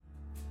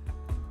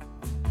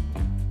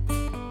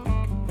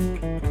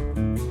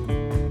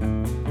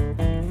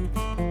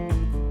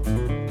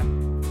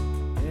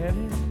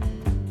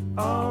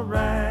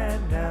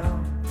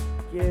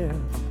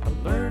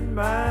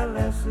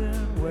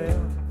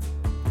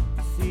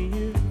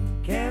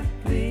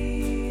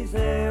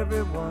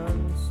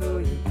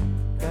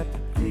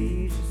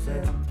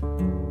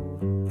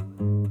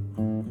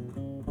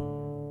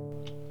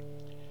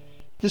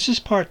This is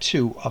part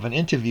 2 of an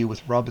interview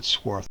with Robert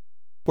Swarth,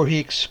 where he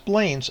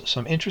explains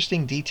some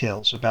interesting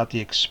details about the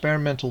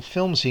experimental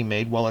films he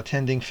made while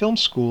attending film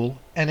school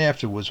and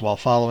afterwards while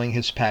following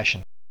his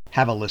passion.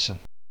 Have a listen.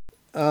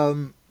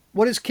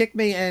 What is Kick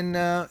Me, and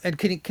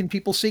can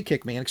people see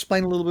Kick Me? And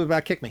explain a little bit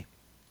about Kick Me.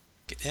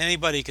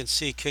 Anybody can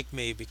see Kick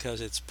Me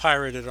because it's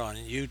pirated on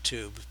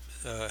YouTube.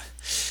 Uh,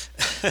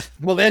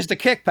 Well, there's the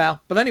kick,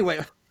 pal. But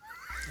anyway,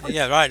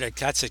 yeah, right.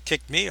 That's a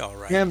Kick Me, all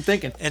right. yeah, I'm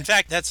thinking. In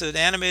fact, that's an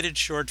animated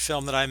short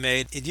film that I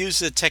made. It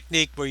uses a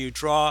technique where you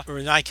draw, or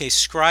in my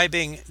case,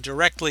 scribing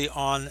directly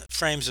on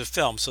frames of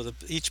film. So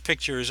each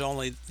picture is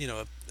only,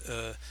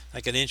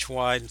 like an inch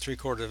wide and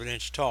 3/4 of an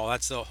inch tall.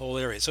 That's the whole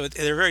area. So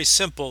they're very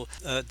simple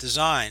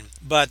design,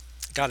 but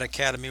got an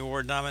Academy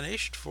Award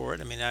nomination for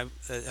it. I mean,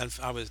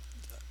 I was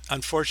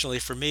unfortunately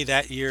for me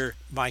that year,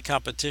 my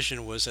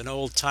competition was an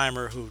old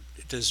timer who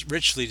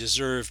richly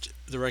deserved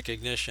the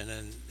recognition,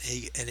 and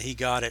he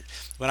got it.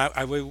 When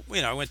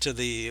I went to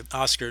the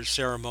Oscar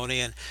ceremony,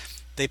 and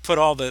they put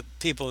all the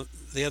people,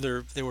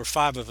 there were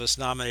 5 of us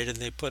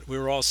nominated, and we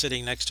were all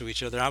sitting next to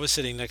each other. I was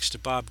sitting next to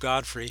Bob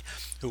Godfrey,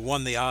 who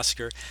won the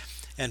Oscar,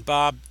 and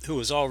Bob, who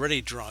was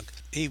already drunk,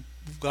 he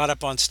got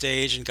up on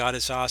stage and got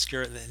his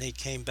Oscar, and then he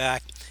came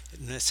back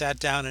and sat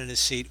down in his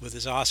seat with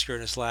his Oscar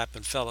in his lap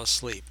and fell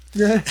asleep.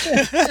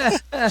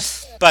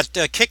 But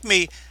Kick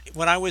Me,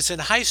 when I was in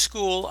high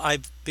school,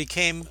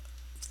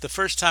 the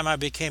first time I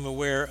became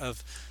aware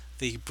of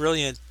the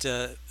brilliant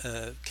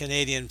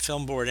Canadian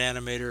Film Board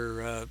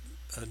animator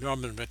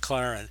Norman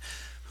McLaren,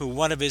 who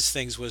one of his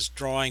things was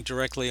drawing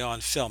directly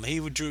on film.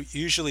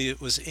 Usually it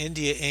was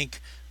India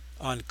ink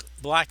on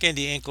black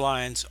India ink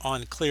lines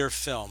on clear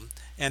film,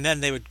 and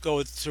then they would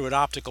go through an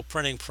optical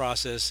printing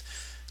process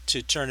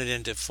to turn it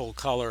into full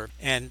color.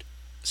 And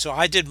so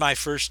I did my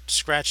first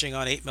scratching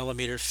on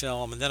 8mm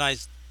film, and then I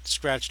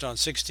scratched on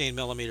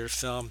 16mm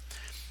film.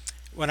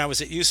 When I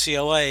was at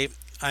UCLA,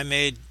 I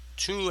made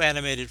 2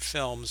 animated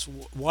films,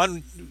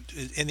 one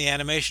in the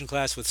animation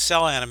class with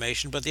cell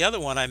animation, but the other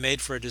one I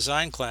made for a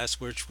design class,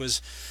 which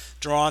was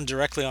drawn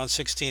directly on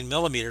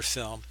 16mm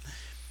film.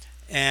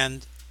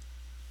 And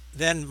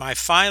then my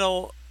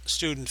final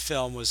student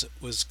film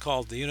was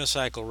called The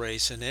Unicycle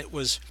Race, and it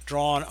was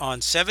drawn on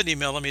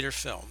 70mm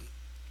film.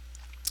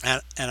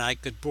 And I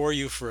could bore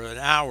you for an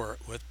hour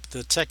with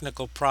the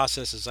technical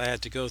processes I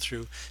had to go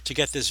through to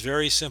get this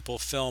very simple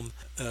film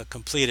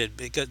completed.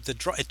 Because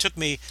it took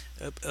me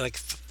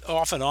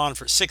off and on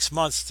for 6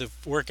 months to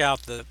work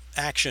out the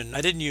action.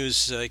 I didn't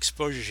use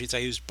exposure sheets. I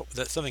used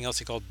something else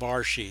called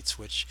bar sheets,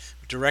 which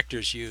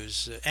directors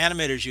use.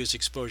 Animators use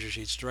exposure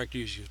sheets.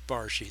 Directors use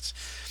bar sheets.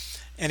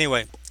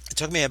 Anyway, it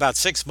took me about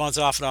 6 months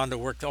off and on to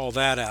work all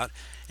that out.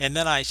 And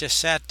then I just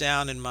sat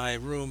down in my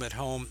room at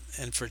home,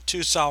 and for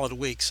 2 solid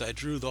weeks I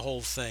drew the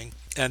whole thing.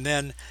 And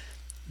then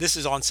this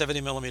is on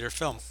 70mm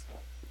film.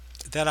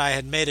 Then I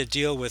had made a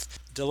deal with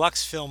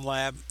Deluxe Film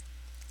Lab.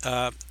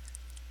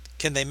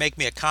 Can they make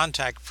me a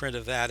contact print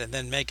of that and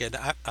then make an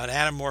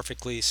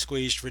anamorphically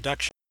squeezed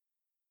reduction?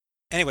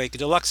 Anyway,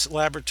 Deluxe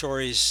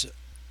Laboratories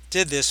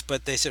did this,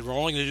 but they said we're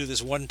only going to do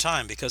this one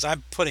time because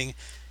I'm putting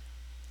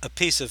a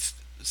piece of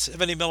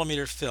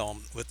 70mm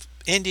film with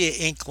India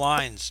ink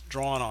lines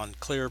drawn on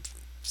clear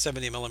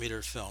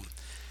 70mm film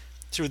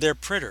through their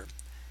printer.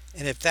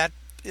 And if that,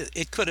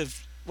 it could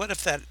have, what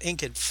if that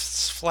ink had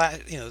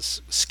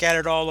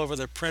scattered all over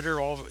the printer,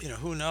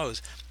 who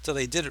knows? So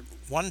they did it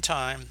one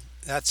time,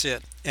 that's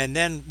it. And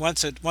then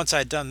once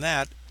I'd done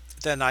that,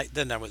 then I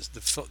was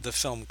the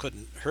film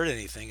couldn't hurt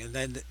anything. And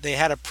then they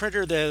had a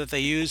printer there that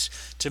they used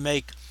to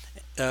make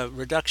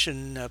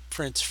reduction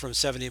prints from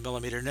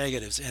 70mm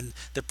negatives, and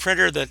the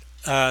printer that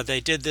they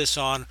did this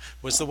on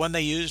was the one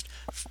they used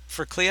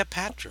for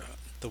Cleopatra,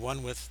 the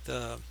one with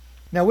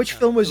Now, which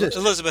film was this?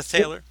 Elizabeth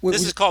Taylor.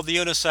 This is called The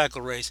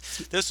Unicycle Race.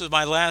 This was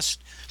my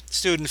last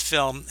student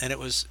film, and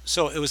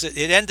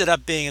it ended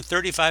up being a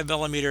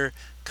 35mm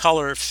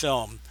color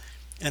film,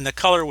 and the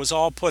color was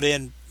all put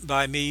in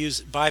by me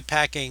by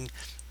packing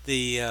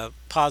the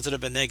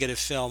positive and negative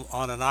film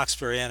on an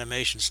Oxbury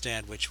animation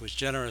stand, which was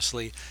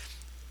generously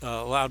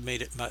allowed me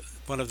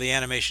one of the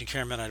animation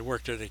cameramen I'd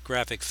worked at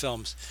Graphic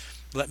Films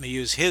let me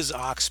use his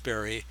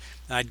Oxbury.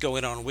 And I'd go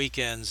in on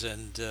weekends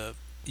and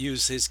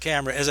use his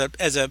camera as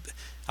a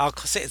I'll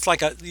say it's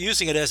like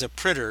using it as a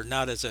printer,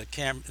 not as a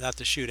not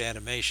to shoot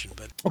animation.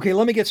 But okay,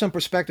 let me get some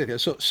perspective here.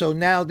 So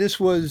now this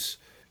was.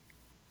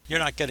 You're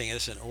not getting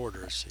this in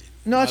order. See,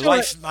 no, it's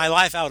right. My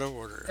life out of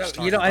order.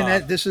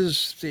 And this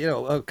is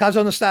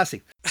Kazo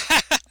Nastasi.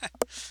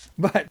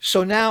 But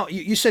so now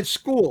you said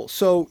school.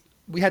 So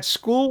we had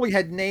school, we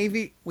had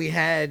Navy, we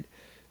had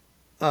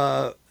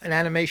an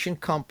animation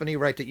company,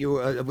 right? That you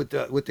with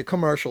the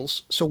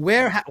commercials. So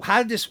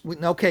how did this?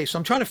 Okay, so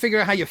I'm trying to figure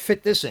out how you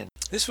fit this in.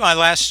 This is my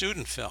last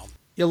student film.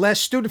 Your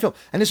last student film,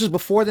 and this is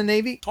before the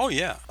Navy. Oh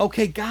yeah.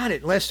 Okay, got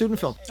it. Last student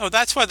film. Oh,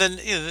 that's why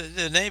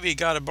the Navy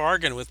got a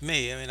bargain with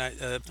me. I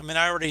mean,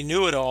 I already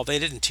knew it all. They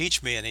didn't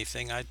teach me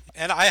anything. I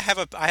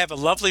have a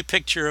lovely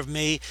picture of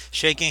me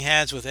shaking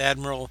hands with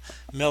Admiral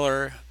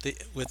Miller,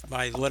 with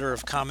my letter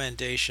of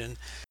commendation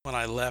when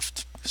I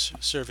left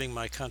serving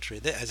my country.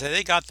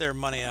 They got their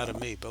money out of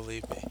me,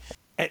 believe me.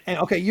 And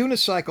okay,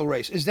 unicycle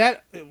race. Is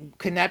that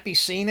can that be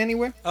seen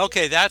anywhere?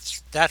 Okay,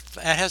 that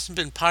hasn't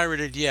been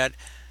pirated yet.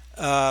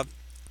 Uh,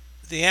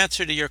 the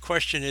answer to your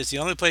question is the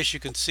only place you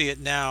can see it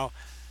now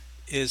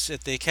is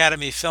at the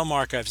Academy Film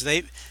Archives.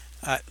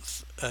 Uh,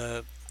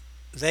 uh,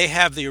 they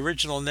have the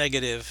original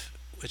negative,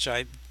 which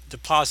I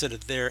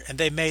deposited there, and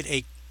they made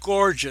a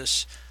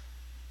gorgeous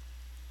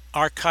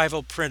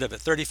archival print of it,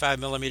 35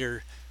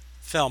 millimeter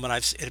film, and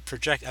I've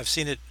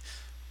seen it.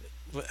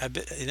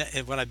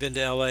 When I've been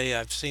to LA,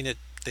 I've seen it.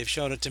 They've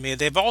shown it to me.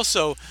 They've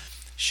also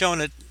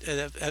shown it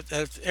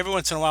every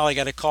once in a while. I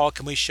got a call.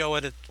 Can we show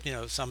it at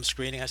some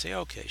screening? I say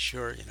okay,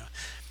 sure.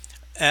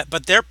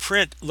 But their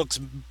print looks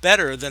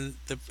better than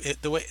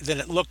the way than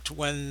it looked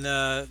when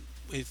the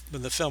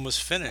film was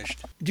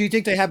finished. Do you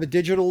think they have a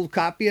digital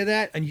copy of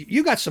that? And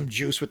you got some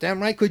juice with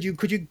them, right? Could you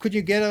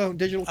get a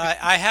digital?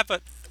 I have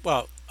a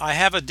well, I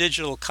have a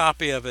digital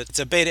copy of it. It's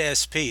a Beta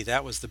SP.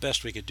 That was the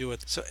best we could do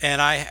it. So, and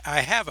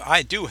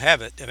I do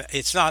have it.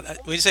 It's not.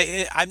 When you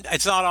say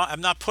it's not.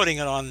 I'm not putting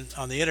it on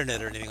the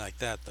internet or anything like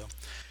that, though.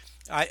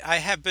 I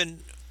have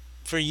been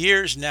for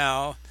years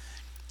now,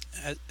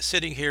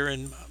 sitting here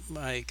in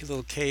my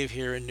little cave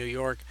here in New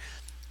York.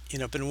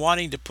 Been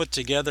wanting to put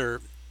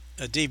together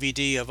a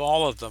DVD of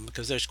all of them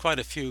because there's quite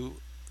a few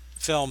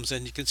films,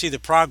 and you can see the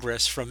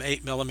progress from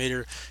 8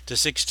 millimeter to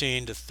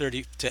 16 to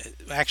 30 to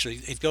actually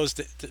it goes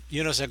to the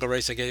unicycle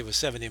race I gave was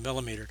 70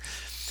 millimeter.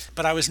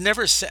 But I was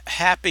never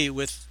happy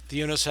with the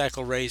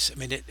unicycle race. I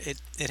mean,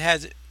 it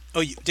has.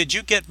 Oh, did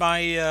you get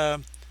my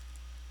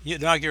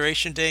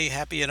inauguration day,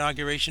 happy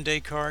inauguration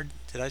day card?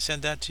 Did I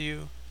send that to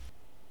you?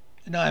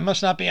 No, I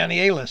must not be on the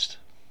A list.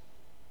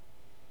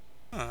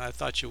 Oh, I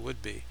thought you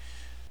would be.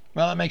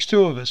 Well, that makes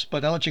two of us,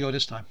 but I'll let you go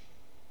this time.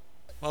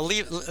 Well,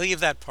 leave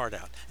that part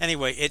out.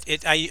 Anyway,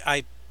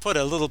 I put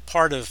a little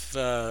part of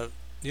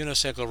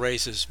unicycle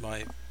race as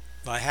my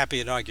happy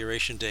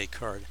inauguration day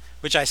card,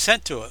 which I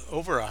sent to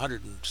over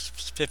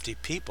 150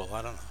 people.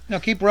 I don't know. No,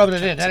 keep rubbing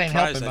it in. That ain't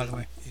Surprised helping, by the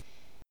way.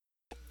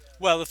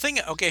 Well, the thing.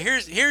 Okay,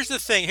 here's the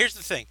thing. Here's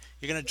the thing.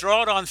 You're going to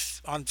draw it on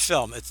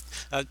film. It's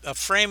a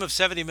frame of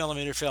 70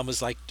 millimeter film is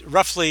like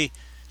roughly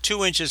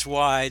 2 inches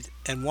wide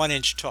and 1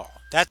 inch tall.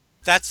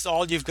 That's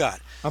all you've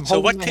got. So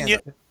what can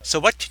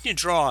you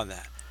draw on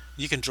that?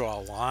 You can draw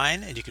a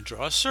line and you can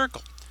draw a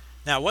circle.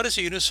 Now, what does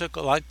a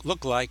unicycle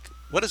look like?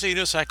 What does a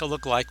unicycle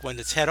look like when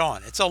it's head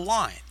on? It's a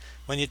line.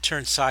 When you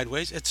turn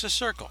sideways, it's a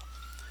circle.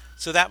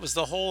 So that was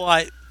the whole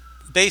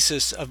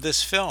basis of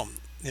this film.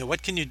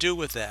 What can you do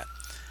with that?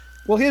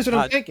 Well, here's what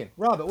I'm thinking,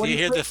 Robert. Do you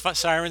hear the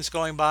sirens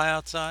going by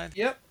outside?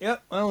 Yep.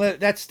 Well,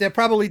 they're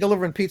probably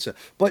delivering pizza.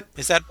 But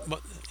is that?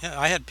 Yeah,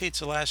 I had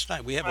pizza last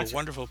night. We have a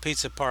wonderful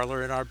pizza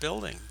parlor in our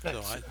building.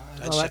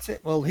 That's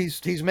it. Well,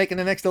 he's making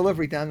the next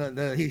delivery down.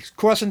 He's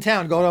crossing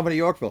town, going over to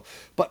Yorkville.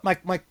 But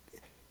my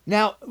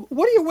now,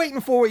 what are you waiting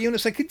for with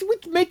unicycle? Could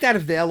we make that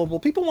available?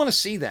 People want to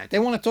see that. They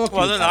want to talk to you.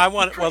 Well, then I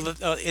want. Well,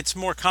 it's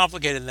more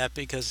complicated than that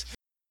because.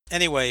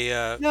 Anyway,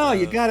 no,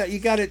 you got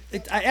it.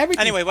 Everything.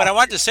 Anyway, what I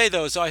wanted to say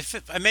though is I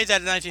made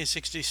that in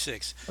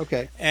 1966.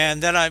 Okay.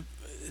 And then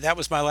that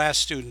was my last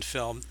student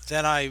film.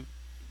 Then I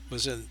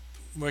was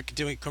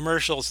doing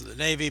commercials in the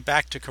Navy,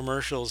 back to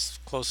commercials,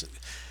 close.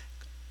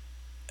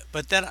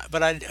 But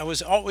I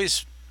was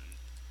always,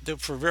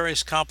 for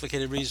various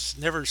complicated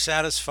reasons, never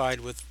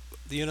satisfied with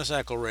the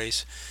unicycle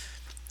race.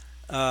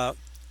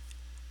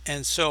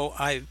 And so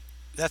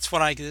that's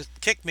when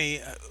kicked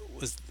me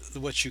was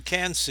what you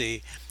can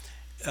see.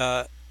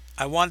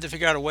 I wanted to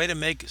figure out a way to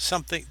make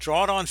something,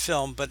 draw it on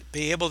film, but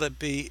be able to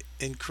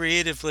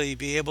creatively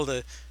be able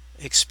to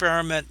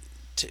experiment,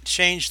 to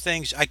change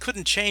things. I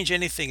couldn't change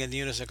anything in the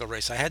unicycle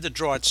race. I had to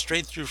draw it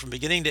straight through from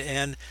beginning to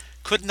end.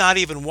 Could not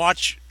even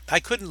watch. I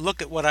couldn't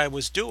look at what I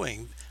was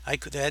doing. I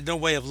had no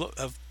way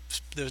of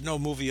there's no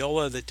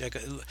moviola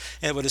and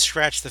it would have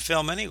scratched the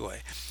film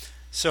anyway.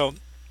 So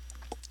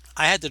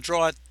I had to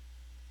draw it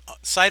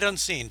sight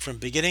unseen from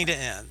beginning to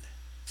end,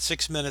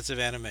 6 minutes of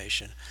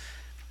animation.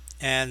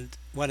 And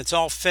when it's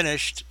all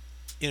finished,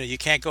 you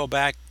can't go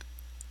back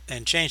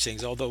and change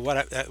things. Although what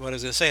I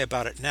was going to say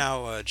about it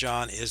now,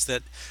 John, is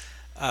that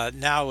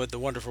now with the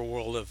wonderful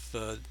world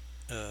of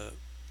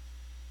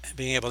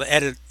being able to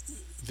edit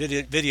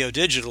video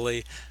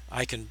digitally,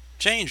 I can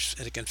change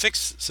and it can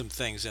fix some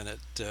things in it,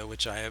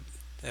 which I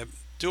am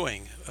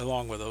doing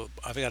along with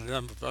I've got a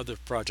number of other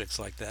projects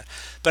like that.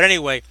 But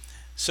anyway,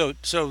 so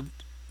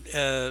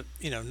 9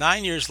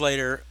 years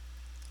later,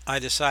 I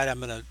decide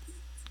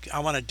I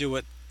want to do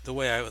it the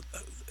way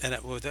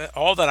with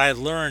all that I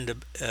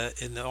learned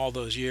in all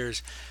those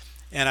years,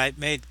 and I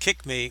made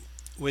Kick Me,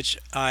 which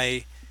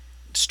I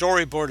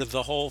storyboarded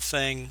the whole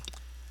thing.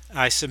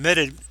 I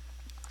submitted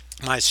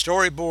my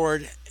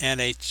storyboard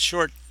and a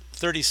short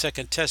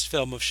 30-second test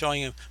film of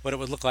showing him what it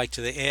would look like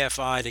to the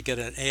AFI to get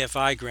an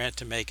AFI grant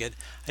to make it.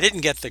 I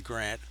didn't get the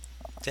grant.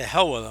 To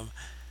hell with them.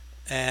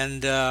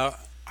 And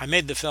I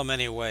made the film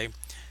anyway.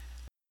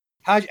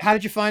 How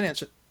did you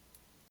finance it?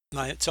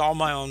 It's all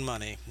my own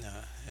money.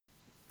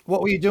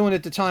 What were you doing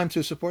at the time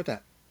to support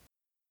that?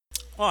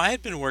 Well, I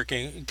had been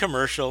working in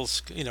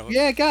commercials, you know.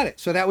 Yeah, got it.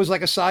 So that was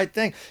like a side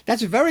thing.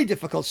 That's a very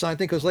difficult side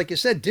thing because, like you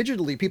said,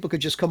 digitally, people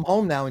could just come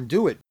home now and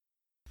do it.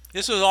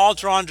 This was all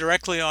drawn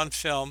directly on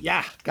film.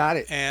 Yeah, got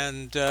it.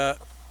 And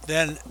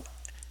then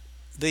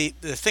the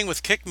thing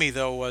with Kick Me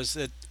though was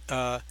that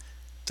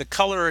the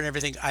color and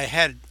everything I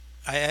had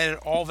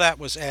all that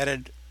was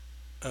added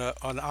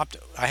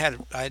I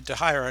had to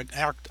hire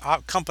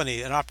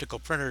company, an optical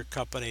printer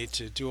company,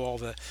 to do all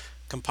the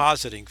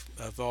compositing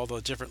of all the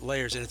different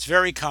layers, and it's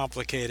very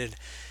complicated,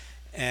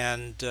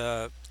 and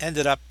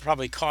ended up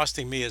probably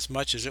costing me as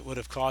much as it would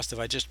have cost if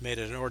I just made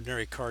an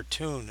ordinary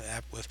cartoon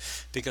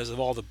with because of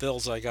all the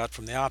bills I got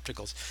from the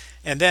opticals.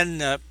 And then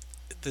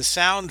the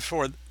sound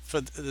for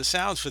the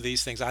sounds for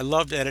these things, I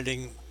loved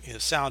editing, you know,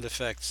 sound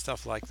effects,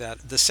 stuff like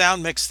that. The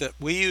sound mix that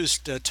we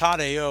used, Todd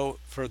AO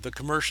for the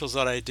commercials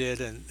that I did,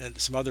 and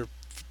some other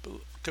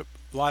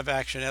live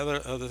action,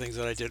 other things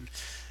that I did,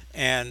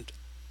 and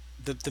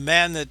the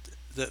man that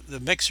the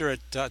mixer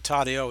at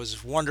Todd AO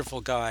is a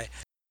wonderful guy.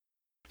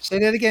 Say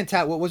that again,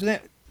 Todd. What was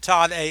it?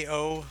 Todd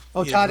AO.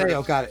 Oh, Todd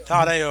AO. Got it.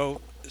 Todd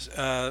AO,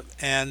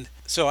 and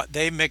so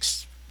they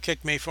mixed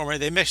Kick Me for me.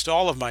 They mixed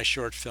all of my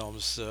short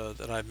films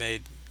that I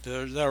made.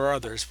 There are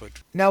others, but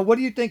Now, what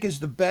do you think is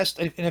the best?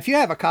 And if you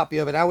have a copy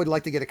of it, I would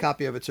like to get a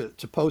copy of it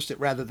to post it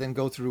rather than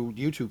go through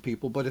YouTube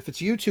people. But if it's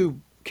YouTube,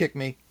 Kick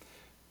Me.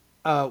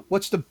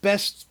 What's the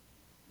best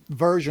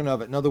version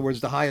of it? In other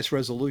words, the highest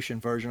resolution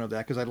version of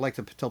that, because I'd like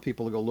to tell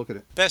people to go look at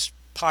it. best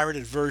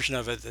pirated version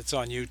of it that's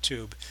on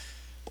YouTube.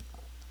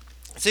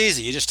 It's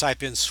easy. You just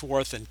type in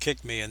Swarth and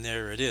Kick Me, and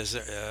there it is.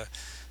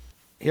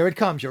 Here it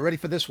comes. You're ready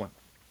for this one.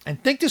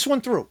 And think this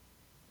one through.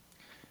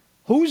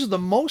 Who's the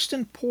most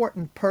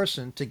important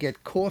person to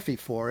get coffee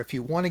for if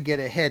you want to get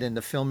ahead in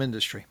the film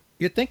industry?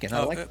 You're thinking.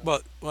 I like it.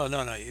 Well,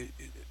 no, no.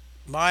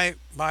 My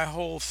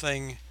whole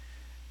thing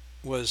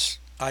was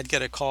I'd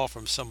get a call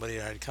from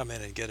somebody. I'd come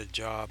in and get a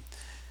job.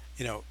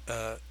 You know,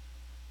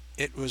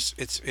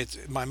 it's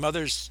my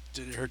mother's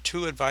her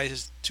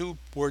two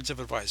words of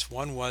advice.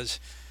 One was,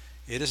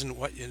 "It isn't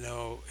what you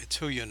know, it's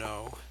who you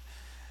know."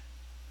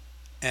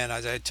 And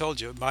as I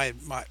told you, my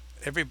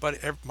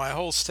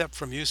whole step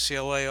from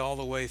UCLA all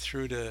the way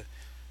through to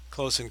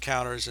Close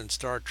Encounters and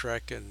Star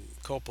Trek and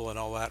Coppola and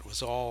all that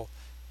was all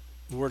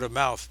word of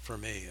mouth for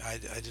me. I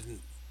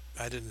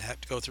didn't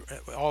have to go through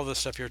all the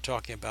stuff you're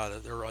talking about.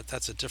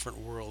 That's a different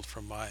world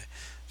from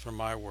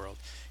my world.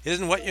 It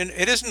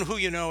isn't who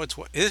you know. It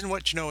isn't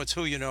what you know. It's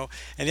who you know.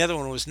 And the other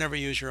one was never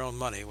use your own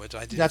money, which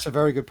I did. That's a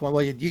very good point.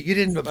 Well, you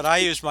didn't. But I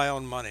used my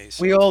own money.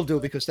 So. We all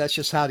do because that's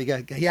just how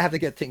you have to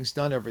get things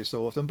done every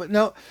so often. But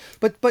no,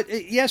 but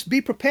yes,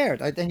 be prepared.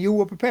 And you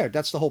were prepared.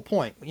 That's the whole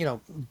point. You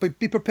know,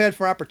 be prepared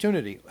for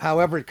opportunity,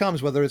 however it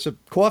comes, whether it's a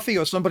coffee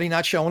or somebody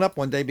not showing up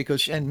one day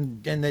because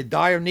and the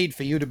dire need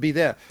for you to be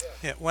there.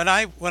 Yeah,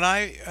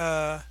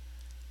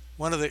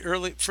 one of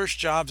the first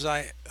jobs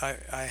I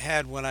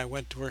had when I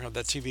went to work on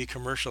that TV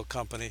commercial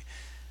company,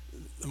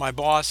 my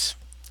boss,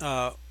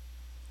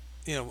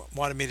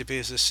 wanted me to be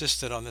his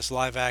assistant on this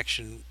live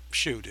action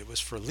shoot. It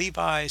was for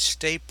Levi's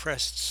Stay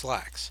Pressed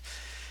slacks,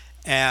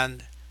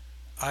 and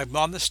I'm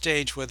on the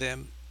stage with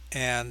him,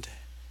 and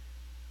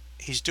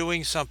he's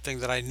doing something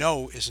that I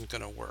know isn't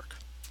going to work.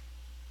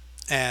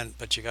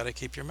 But you got to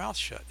keep your mouth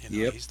shut. You know,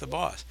 Yep. he's the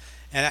boss.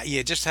 And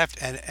you just have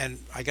to,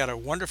 and I got a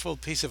wonderful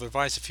piece of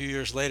advice a few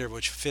years later,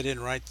 which fit in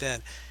right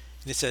then.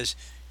 And it says,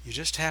 you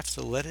just have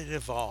to let it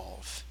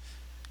evolve.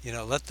 You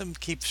know, let them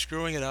keep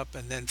screwing it up,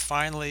 and then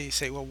finally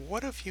say, well,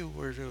 what if you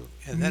were to,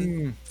 and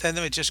then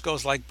it just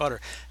goes like butter.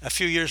 A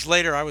few years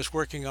later, I was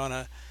working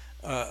on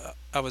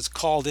I was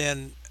called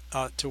in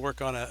to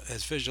work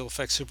as visual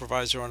effects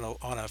supervisor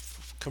on a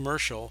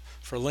commercial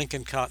for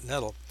Lincoln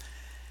Continental,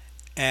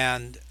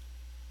 and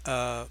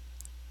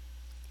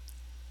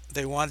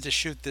they wanted to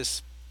shoot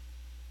this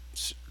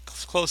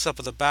close up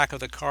of the back of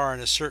the car in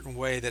a certain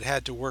way that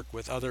had to work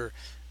with other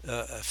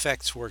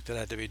effects work that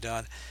had to be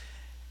done.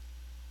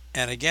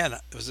 And again,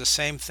 it was the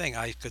same thing.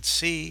 I could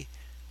see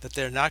that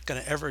they're not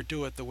going to ever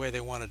do it the way they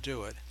want to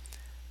do it.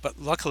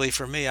 But luckily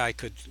for me, I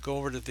could go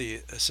over to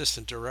the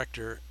assistant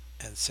director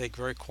and say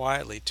very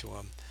quietly to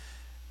him,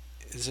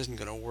 "This isn't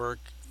going to work.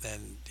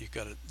 And you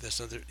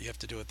have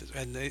to do it."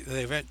 And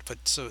they went.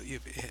 But so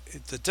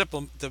the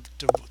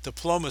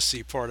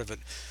diplomacy part of it.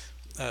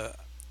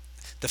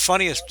 The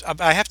funniest,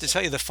 I have to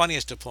tell you, the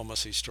funniest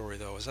diplomacy story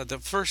though is that the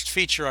first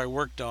feature I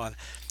worked on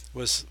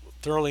was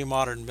Thoroughly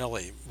Modern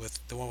Millie, with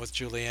the one with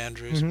Julie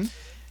Andrews. Mm-hmm.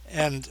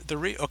 And the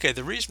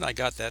reason I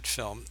got that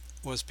film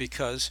was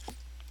because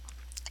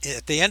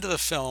at the end of the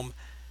film,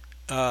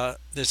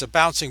 there's a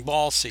bouncing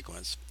ball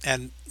sequence,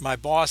 and my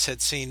boss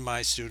had seen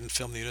my student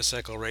film the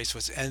unicycle race,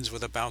 which ends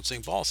with a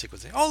bouncing ball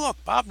sequence. Oh,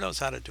 look, Bob knows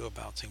how to do a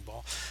bouncing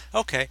ball.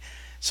 Okay,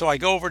 so I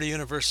go over to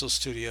Universal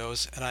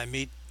Studios and I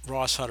meet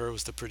Ross Hunter, who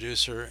was the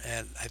producer,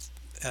 and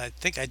I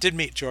think I did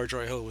meet George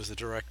Roy Hill, who was the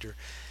director,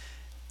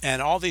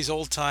 and all these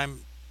old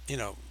time, you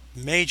know,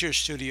 major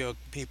studio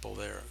people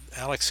there.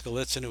 Alex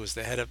Skalitzin, who was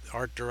the head of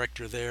art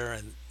director there,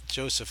 and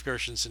Joseph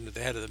Gershenson,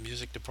 the head of the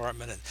music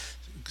department, and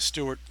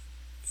Stuart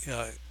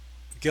uh,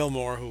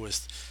 Gilmore, who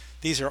was.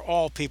 These are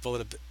all people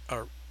that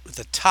are at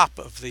the top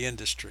of the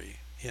industry.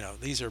 You know,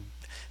 these are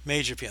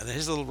major people. And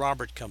his little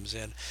Robert comes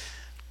in,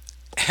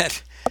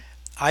 and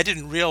I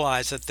didn't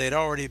realize that they'd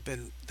already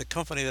been the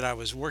company that I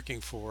was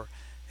working for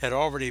had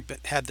already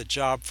had the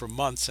job for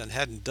months and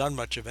hadn't done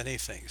much of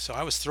anything. So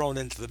I was thrown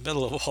into the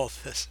middle of all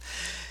this.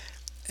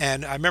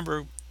 And I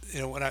remember,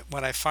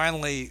 when I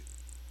finally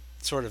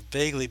sort of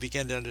vaguely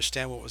began to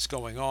understand what was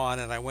going on,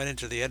 and I went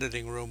into the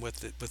editing room with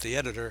the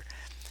editor,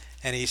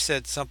 and he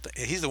said something.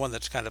 He's the one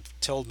that's kind of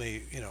told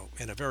me,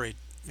 in a very,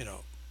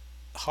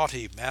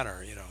 haughty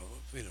manner,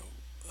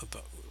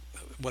 about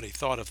what he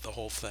thought of the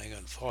whole thing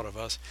and thought of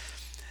us.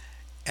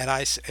 And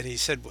he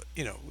said,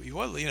 they've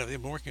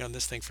been working on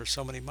this thing for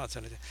so many months,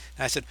 and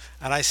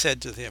I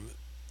said to him,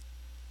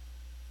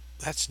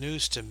 that's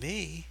news to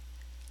me.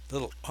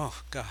 Little,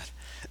 oh God,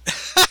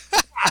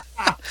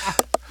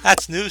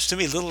 that's news to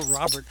me, little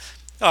Robert.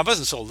 No, I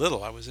wasn't so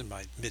little. I was in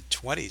my mid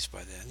 20s by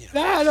then.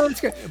 No, no, it's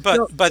good. But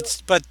No, but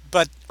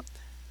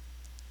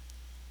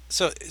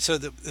so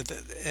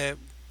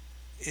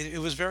it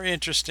was very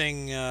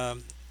interesting.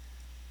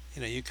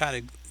 You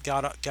kind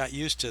of got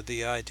used to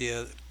the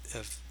idea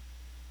of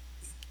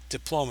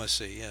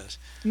diplomacy. Yes.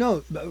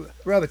 no,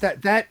 Robert,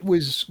 that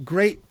was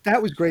great.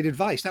 That was great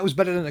advice. That was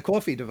better than a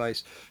coffee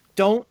device.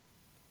 Don't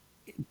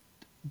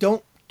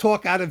don't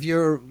talk out of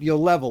your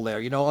level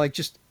there. Like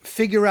just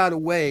figure out a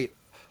way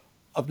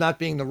of not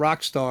being the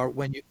rock star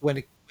when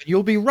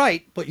you'll be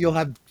right, but you'll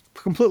have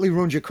completely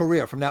ruined your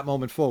career from that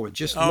moment forward.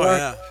 Just Oh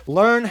yeah.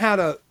 learn how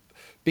to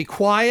be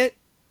quiet,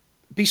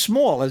 be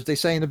small, as they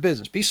say in the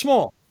business. Be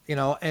small,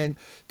 and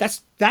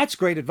that's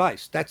great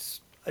advice.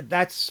 That's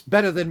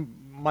better than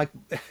my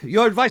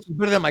your advice is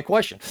better than my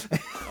question.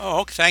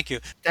 Oh, okay. Thank you.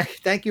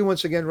 Thank you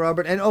once again,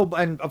 Robert, and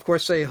of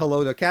course say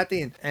hello to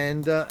Kathy,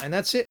 and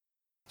that's it.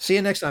 See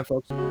you next time,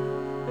 folks.